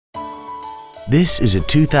This is a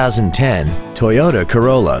 2010 Toyota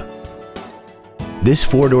Corolla. This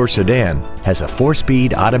four-door sedan has a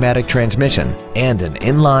 4-speed automatic transmission and an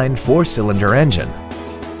inline 4-cylinder engine.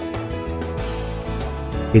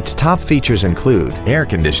 Its top features include air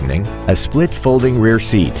conditioning, a split folding rear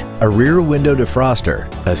seat, a rear window defroster,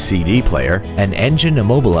 a CD player, an engine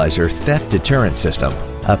immobilizer theft deterrent system,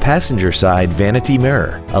 a passenger side vanity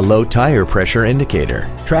mirror, a low tire pressure indicator,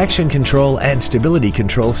 traction control and stability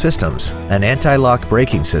control systems, an anti-lock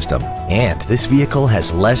braking system, and this vehicle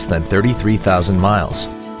has less than 33,000 miles.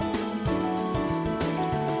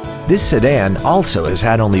 This sedan also has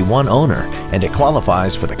had only one owner and it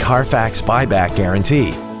qualifies for the Carfax buyback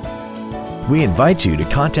guarantee. We invite you to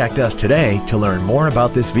contact us today to learn more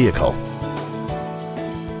about this vehicle.